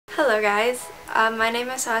Hello guys, my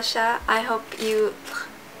name is Sasha. I hope you...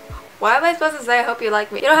 Why am I supposed to say I hope you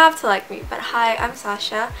like me? You don't have to like me, but hi, I'm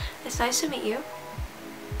Sasha. It's nice to meet you.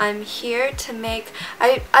 I'm here to make...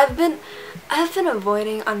 I've been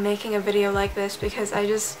avoiding on making a video like this because I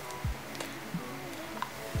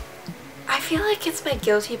feel like it's my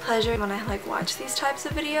guilty pleasure when I watch these types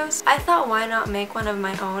of videos. I thought, why not make one of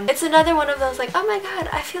my own? It's another one of those like, oh my god,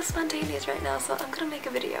 I feel spontaneous right now, so I'm gonna make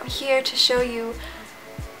a video. I'm here to show you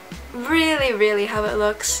really how it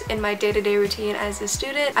looks in my day-to-day routine as a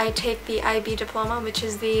student. I take the IB diploma, which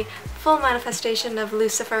is the full manifestation of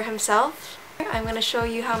Lucifer himself. I'm gonna show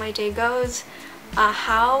you how my day goes,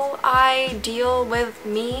 how I deal with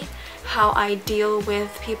me, how I deal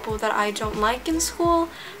with people that I don't like in school,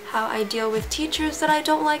 how I deal with teachers that I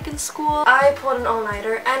don't like in school. I pulled an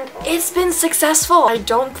all-nighter and it's been successful. I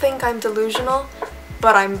don't think I'm delusional,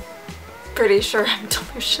 but I'm pretty sure I'm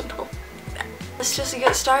delusional. Let's just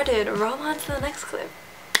get started. Roll on to the next clip.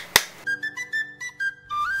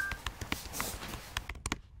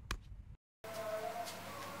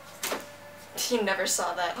 You never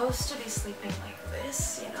saw that. I'm supposed to be sleeping like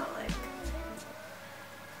this, you know, like...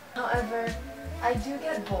 However, I do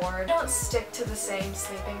get bored. I don't stick to the same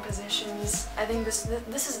sleeping positions. I think this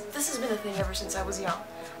has been a thing ever since I was young.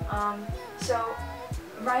 So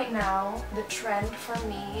right now, the trend for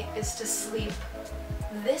me is to sleep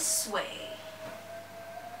this way.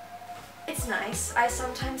 It's nice. I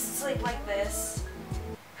sometimes sleep like this.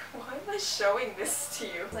 Why am I showing this to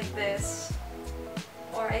you? Like this.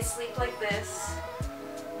 Or I sleep like this.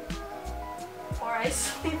 Or I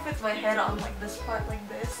sleep with my head on like this part like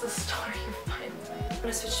this. The story of my life. I'm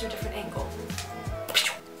gonna switch to a different angle.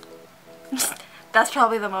 That's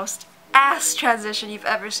probably the most ass transition you've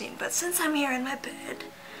ever seen, but since I'm here in my bed,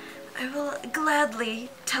 I will gladly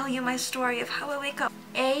tell you my story of how I wake up.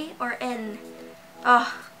 A or N?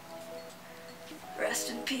 Oh.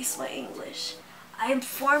 Rest in peace, my English. I'm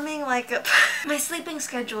forming like a... My sleeping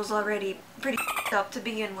schedule's already pretty up to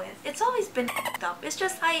begin with. It's always been up. It's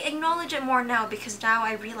just I acknowledge it more now because now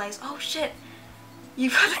I realize, oh shit,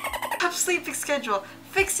 you got a up sleeping schedule.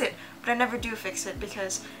 Fix it. But I never do fix it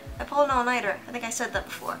because I pull an all-nighter. I think I said that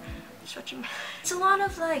before. Stretching. It's a lot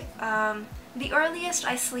of like, the earliest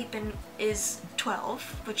I sleep in is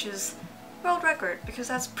 12, which is world record because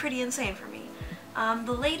that's pretty insane for me.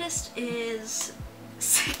 The latest is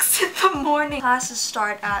 6 in the morning. Classes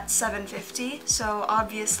start at 7:50, so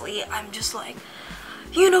obviously I'm just like,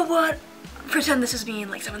 you know what? Pretend this is me in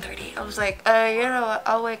like 7:30. I was like, you know what?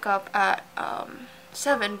 I'll wake up at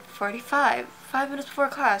 7:45, 5 minutes before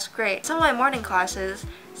class. Great. Some of my morning classes,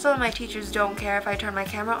 some of my teachers don't care if I turn my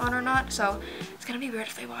camera on or not, so it's gonna be weird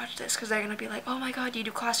if they watch this because they're gonna be like, oh my god, you do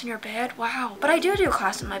class in your bed? Wow. But I do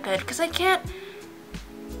class in my bed because I can't,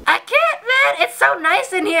 man! It's so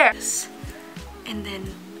nice in here! And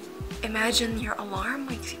then imagine your alarm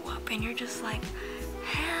wakes you up and you're just like,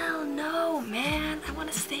 hell no, man, I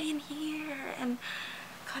want to stay in here and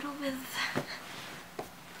cuddle with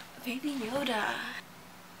baby Yoda.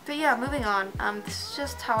 But yeah, moving on. This is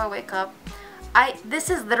just how I wake up. This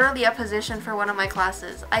is literally a position for one of my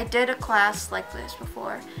classes. I did a class like this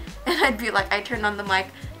before and I'd be like, I turned on the mic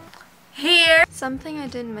here. Something I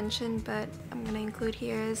didn't mention but I'm gonna include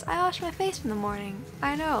here is I wash my face in the morning.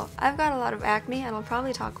 I know, I've got a lot of acne and I'll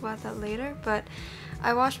probably talk about that later, but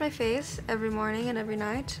I wash my face every morning and every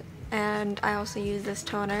night, and I also use this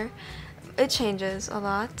toner. It changes a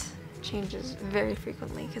lot, changes very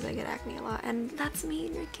frequently because I get acne a lot, and that's me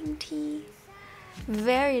drinking tea.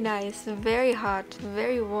 Very nice, very hot,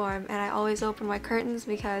 very warm, and I always open my curtains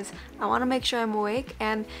because I want to make sure I'm awake,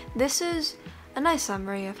 and this is a nice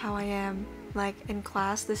summary of how I am, like, in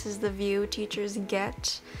class. This is the view teachers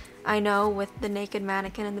get, I know, with the naked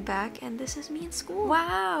mannequin in the back, and this is me in school.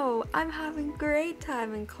 Wow, I'm having a great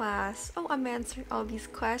time in class. Oh, I'm answering all these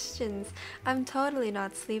questions. I'm totally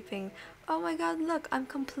not sleeping. Oh my god, look, I'm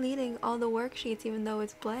completing all the worksheets even though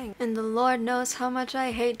it's blank. And the Lord knows how much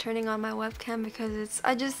I hate turning on my webcam because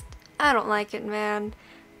I don't like it, man.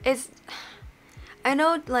 I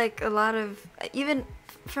know, like, a lot of, even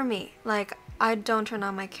for me, like, I don't turn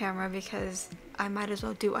on my camera because I might as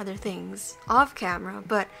well do other things off camera,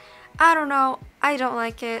 but I don't know, I don't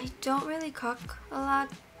like it. I don't really cook a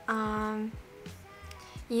lot.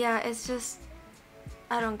 Yeah, it's just,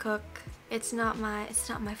 I don't cook. It's not my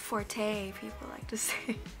forte, people like to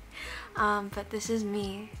say. But this is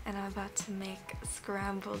me, and I'm about to make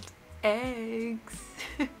scrambled eggs.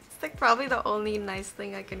 It's like probably the only nice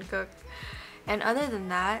thing I can cook. And other than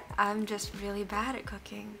that, I'm just really bad at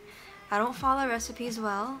cooking. I don't follow recipes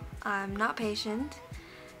well, I'm not patient,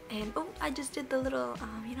 And oh, I just did the little,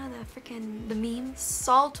 you know, the meme?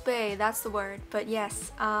 Salt Bae, that's the word. But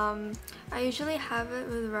yes, I usually have it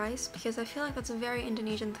with rice because I feel like that's a very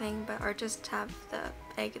Indonesian thing, or just have the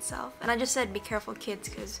egg itself. And I just said be careful kids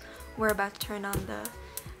because we're about to turn on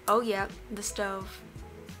the stove.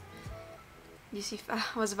 You see, I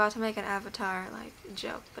was about to make an avatar like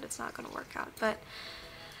joke, but it's not gonna work out. But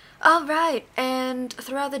alright, and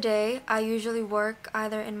throughout the day I usually work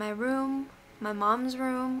either in my room, my mom's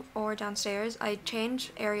room, or downstairs. I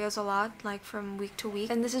change areas a lot, like from week to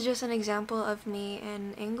week. And this is just an example of me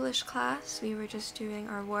in English class. We were just doing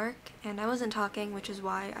our work and I wasn't talking, which is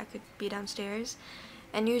why I could be downstairs.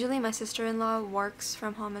 And usually my sister-in-law works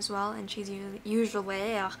from home as well, and she's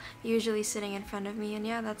usually sitting in front of me. And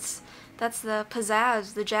yeah, that's the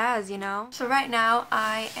pizzazz, the jazz, you know. So right now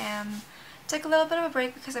I took a little bit of a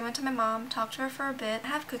break because I went to my mom, talked to her for a bit. I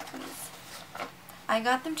have cookies. I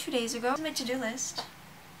got them 2 days ago. This is my to-do list.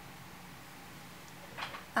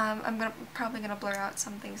 I'm probably gonna blur out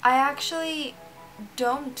some things. I actually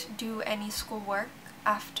don't do any schoolwork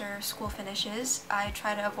after school finishes. I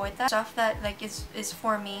try to avoid that stuff that like is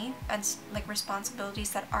for me, and like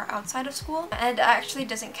responsibilities that are outside of school. And it actually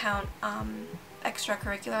doesn't count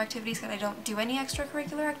extracurricular activities because I don't do any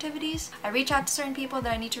extracurricular activities. I reach out to certain people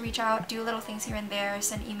that I need to reach out, do little things here and there,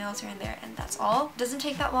 send emails here and there, and that's all. It doesn't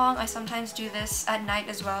take that long. I sometimes do this at night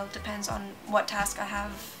as well, depends on what task I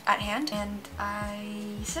have at hand. And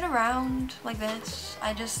I sit around like this.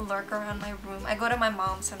 I just lurk around my room. I go to my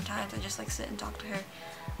mom sometimes. I just like sit and talk to her.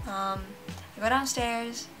 I go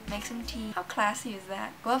downstairs, make some tea. How classy is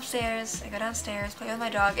that? Go upstairs, I go downstairs, play with my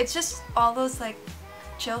dog. It's just all those like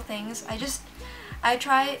chill things. I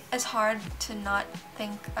try as hard to not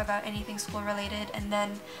think about anything school related, and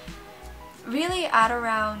then really at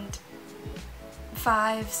around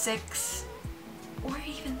 5, 6, or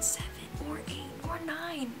even 7, or 8, or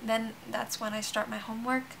 9, then that's when I start my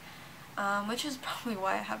homework, which is probably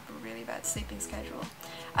why I have a really bad sleeping schedule.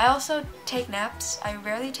 I also take naps. I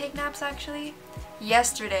rarely take naps actually.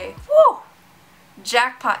 Yesterday, woo!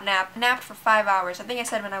 Jackpot nap. Napped for 5 hours. I think I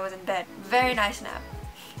said when I was in bed. Very nice nap.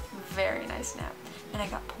 Very nice nap. And I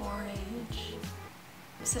got porridge.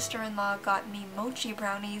 Sister-in-law got me mochi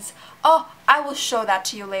brownies. Oh, I will show that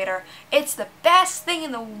to you later. It's the best thing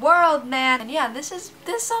in the world, man. And yeah, this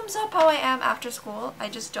sums up how I am after school. I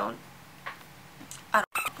don't at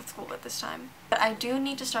school at this time. But I do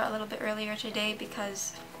need to start a little bit earlier today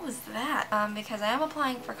because what was that? Because I am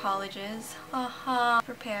applying for colleges.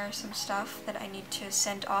 Prepare some stuff that I need to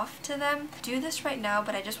send off to them. Do this right now,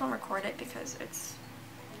 but I just won't record it because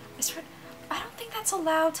I don't think that's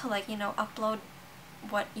allowed to, like, you know, upload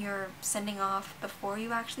what you're sending off before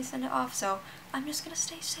you actually send it off, so I'm just gonna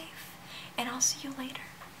stay safe, and I'll see you later.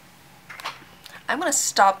 I'm gonna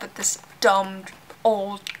stop with this dumb,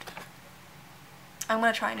 old... I'm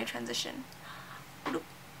gonna try a new transition.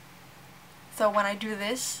 So when I do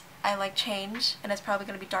this, I, like, change, and it's probably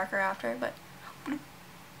gonna be darker after, but...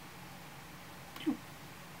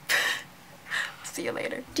 See you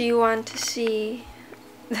later. Do you want to see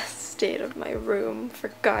the state of my room, for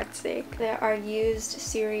God's sake? There are used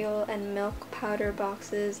cereal and milk powder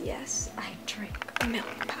boxes. Yes, I drink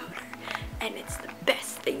milk powder and it's the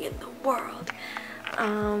best thing in the world.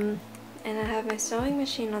 And I have my sewing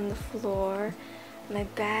machine on the floor, my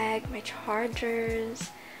bag, my chargers,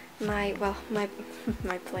 my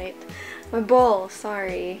plate, my bowl,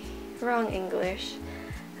 sorry, wrong English.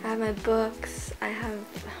 I have my books, I have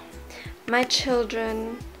my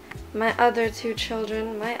children, my other two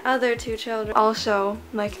children. Also,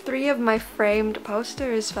 like 3 of my framed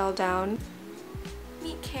posters fell down.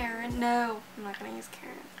 Meet Karen. No, I'm not gonna use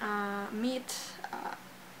Karen. Meet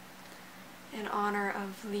in honor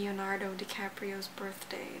of Leonardo DiCaprio's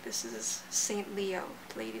birthday. This is Saint Leo,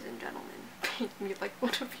 ladies and gentlemen. Paint me like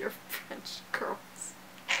one of your French girls.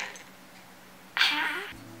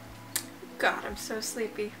 God, I'm so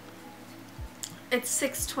sleepy. It's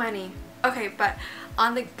 6:20. Okay, but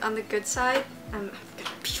on the good side, I'm gonna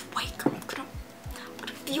be awake. I'm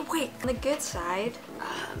gonna be awake. On the good side,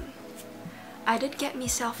 I did get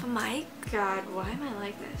myself a mic. God, why am I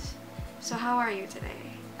like this? So how are you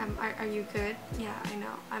today? Are you good? Yeah, I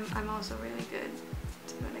know. I'm also really good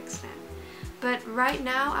to an extent. But right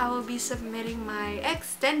now I will be submitting my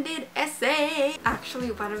extended essay.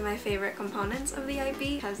 Actually, one of my favorite components of the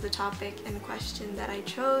IB, because the topic and question that I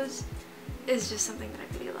chose is just something that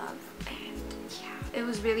I really love. And yeah, it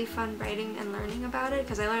was really fun writing and learning about it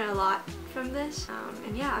because I learned a lot from this.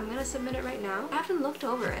 And yeah, I'm gonna submit it right now. I haven't looked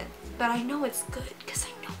over it, but I know it's good because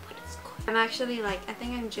I know when it's good. I'm actually like, I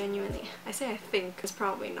think I'm genuinely, I say I think, it's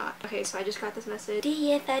probably not. Okay, so I just got this message.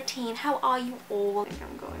 Dear 13, how are you all? I think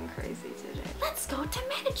I'm going crazy today. Let's go to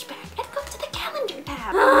management and go to the calendar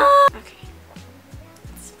tab. Okay.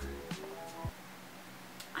 It's fine.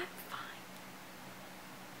 I'm fine.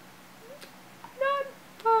 Not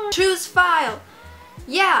fine. Choose file.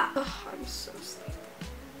 Yeah. Ugh, I'm so sleepy.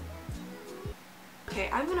 Okay,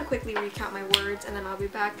 I'm gonna quickly recount my words and then I'll be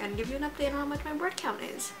back and give you an update on how much my word count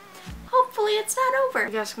is. Hopefully it's not over.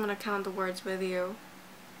 I guess I'm gonna count the words with you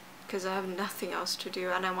because I have nothing else to do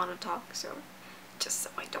and I want to talk, so just so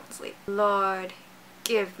I don't sleep. Lord,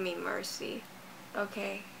 give me mercy.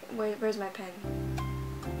 Okay, where's my pen?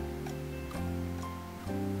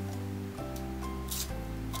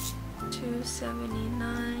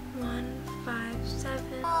 $279,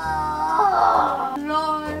 157. Oh,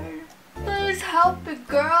 Lord, please help the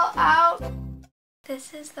girl out.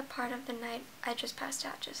 This is the part of the night I just passed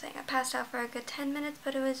out, just saying. I passed out for a good 10 minutes,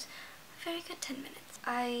 but it was a very good 10 minutes.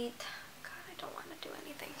 God, I don't want to do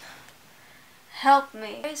anything. Help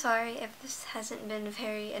me. I'm very sorry if this hasn't been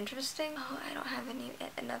very interesting. Oh, I don't have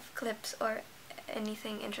enough clips or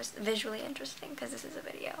anything visually interesting because this is a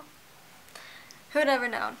video. Who'd ever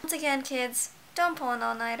known? Once again, kids, don't pull an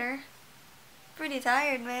all-nighter. Pretty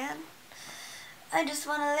tired, man. I just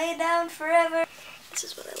want to lay down forever. This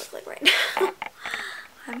is what I look like right now.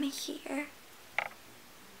 I'm here.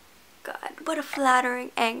 God, what a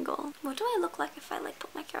flattering angle. What do I look like if I like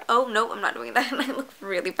put my camera? Oh no, I'm not doing that. I look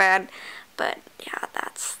really bad. But yeah,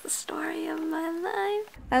 that's the story of my life.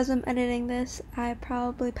 As I'm editing this, I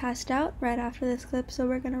probably passed out right after this clip, so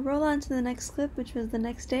we're gonna roll on to the next clip, which was the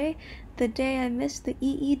next day. The day I missed the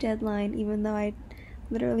EE deadline, even though I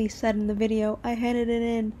literally said in the video I handed it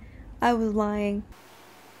in. I was lying.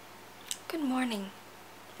 Good morning.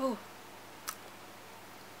 Oh.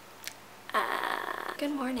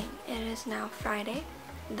 Good morning. It is now Friday,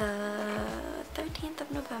 the 13th of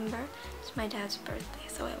November. It's my dad's birthday,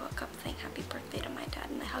 so I woke up saying happy birthday to my dad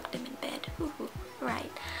and I hugged him in bed. Woohoo.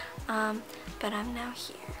 Right. But I'm now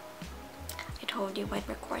here. I told you I'd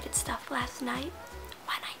recorded stuff last night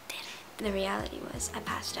when I didn't. The reality was I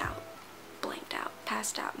passed out. Blanked out.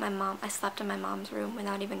 Passed out. I slept in my mom's room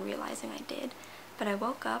without even realizing I did. But I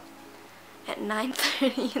woke up at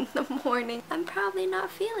 9:30 in the morning. I'm probably not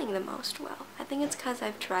feeling the most well. I think it's because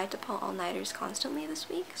I've tried to pull all-nighters constantly this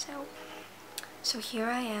week, so here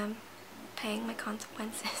I am, paying my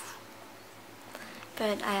consequences.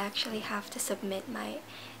 But I actually have to submit my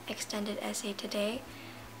extended essay today.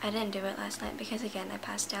 I didn't do it last night because, again, I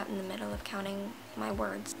passed out in the middle of counting my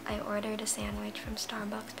words. I ordered a sandwich from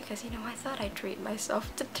Starbucks because, you know, I thought I'd treat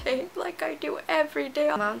myself today like I do every day.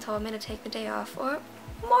 Mom told me to take the day off, or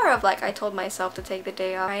more of like I told myself to take the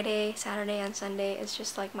day off. Friday, Saturday, and Sunday is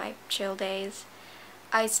just like my chill days.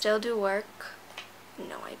 I still do work.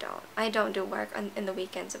 No, I don't. I don't do work in the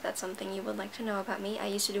weekends, if that's something you would like to know about me. I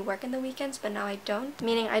used to do work in the weekends, but now I don't.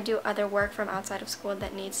 Meaning I do other work from outside of school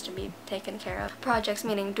that needs to be taken care of. Projects,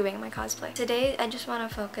 meaning doing my cosplay. Today, I just want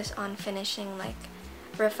to focus on finishing, like,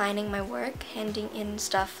 refining my work, handing in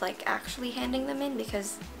stuff, like actually handing them in,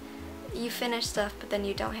 because you finish stuff but then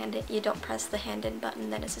you don't hand it, you don't press the hand in button,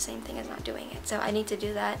 then it's the same thing as not doing it. So I need to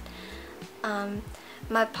do that.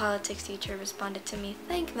 My politics teacher responded to me,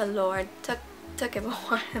 thank the Lord. Took him a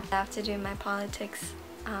while. I have to do my politics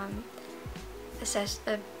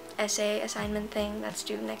essay assignment thing that's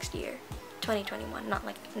due next year, 2021, not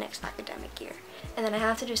like next academic year. And then I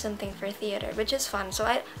have to do something for theater, which is fun. So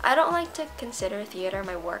I don't like to consider theater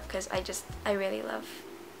my work because I really love.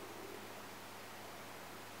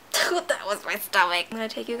 That was my stomach. I'm gonna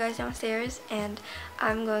take you guys downstairs and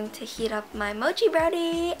I'm going to heat up my mochi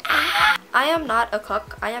brownie. Ah! I am not a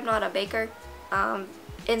cook. I am not a baker.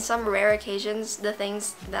 In some rare occasions, the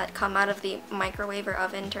things that come out of the microwave or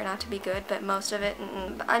oven turn out to be good, but most of it,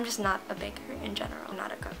 I'm just not a baker in general. I'm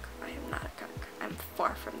not a cook. I am not a cook. I'm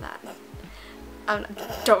far from that.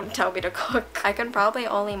 Don't tell me to cook. I can probably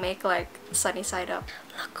only make like sunny side up.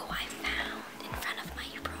 Look who I found in front of my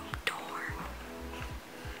room door.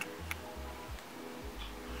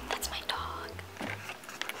 That's my dog. Look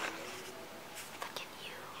at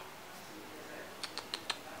you.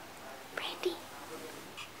 Brandy.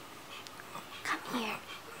 Come here.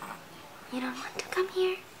 You don't want to come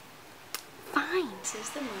here? Fine. This is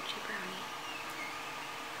the mochi brownie.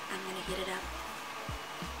 I'm gonna heat it up.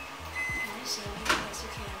 Can you see me? Yes, you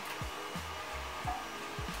can.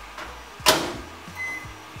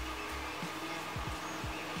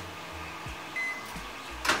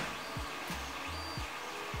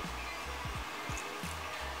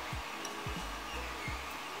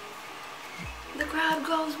 The crowd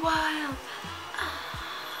goes wild.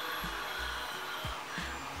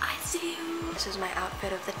 See you. This is my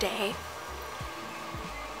outfit of the day.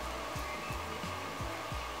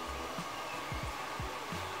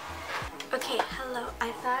 Okay, hello.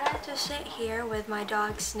 I thought I'd just sit here with my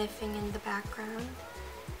dog sniffing in the background.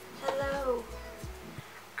 Hello.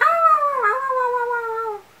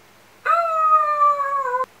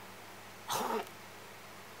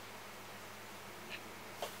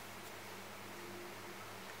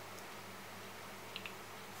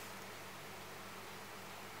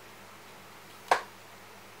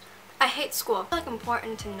 I hate school. It's like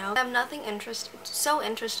important to know. I have nothing so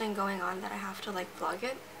interesting going on that I have to like vlog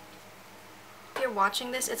it. If you're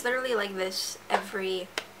watching this, it's literally like this every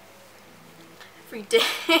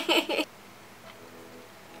day.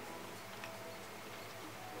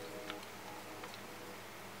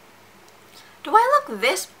 Do I look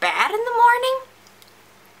this bad in the morning?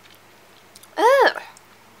 Ugh.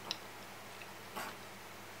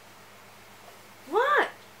 What?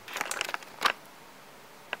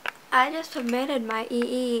 I just submitted my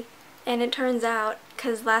EE and it turns out,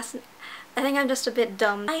 I think I'm just a bit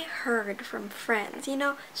dumb. I heard from friends, you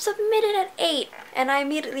know, submit it at 8. And I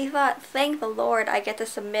immediately thought, thank the Lord I get to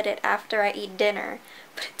submit it after I eat dinner.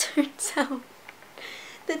 But it turns out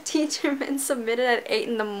the teacher meant submit it at 8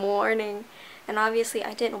 in the morning. And obviously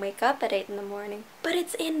I didn't wake up at 8 in the morning. But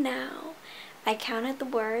it's in now. I counted the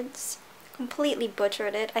words, completely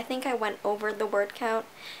butchered it. I think I went over the word count.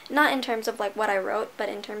 Not in terms of like what I wrote, but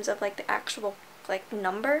in terms of like the actual like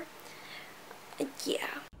number. Yeah.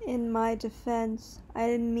 In my defense, I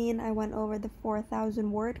didn't mean I went over the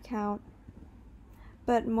 4,000 word count,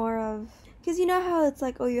 but more of, because you know how it's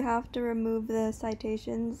like, oh, you have to remove the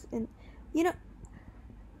citations, and you know,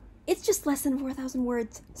 it's just less than 4,000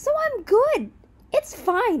 words, so I'm good. It's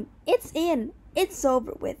fine. It's in. It's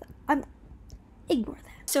over with. Ignore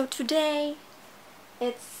that. So today,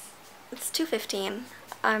 it's 2:15.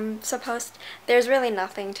 There's really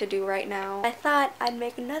nothing to do right now. I thought I'd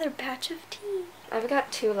make another batch of tea. I've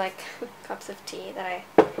got 2 like cups of tea that I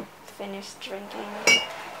finished drinking.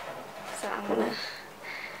 So I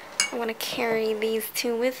wanna carry these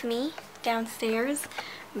 2 with me downstairs.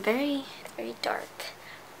 Very dark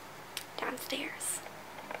downstairs.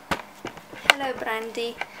 Hello,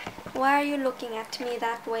 Brandy. Why are you looking at me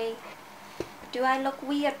that way? Do I look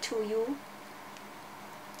weird to you?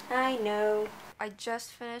 I know. I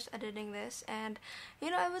just finished editing this and you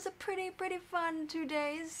know it was a pretty fun 2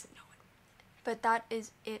 days. But that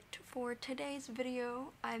is it for today's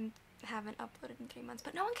video. I haven't uploaded in 3 months,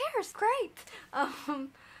 but no one cares. Great.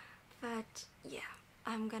 But yeah,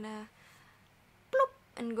 I'm gonna bloop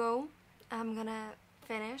and go. I'm gonna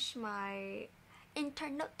finish my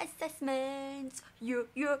internal assessments. Yeah,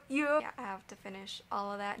 I have to finish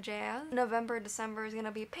all of that jazz. November, December is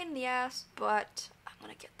gonna be a pain in the ass, but I'm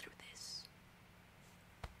gonna get through this.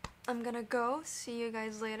 I'm gonna go. See you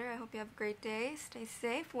guys later. I hope you have a great day. Stay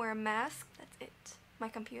safe. Wear a mask. That's it. My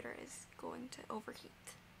computer is going to overheat.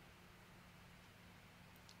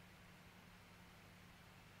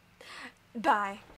 Bye.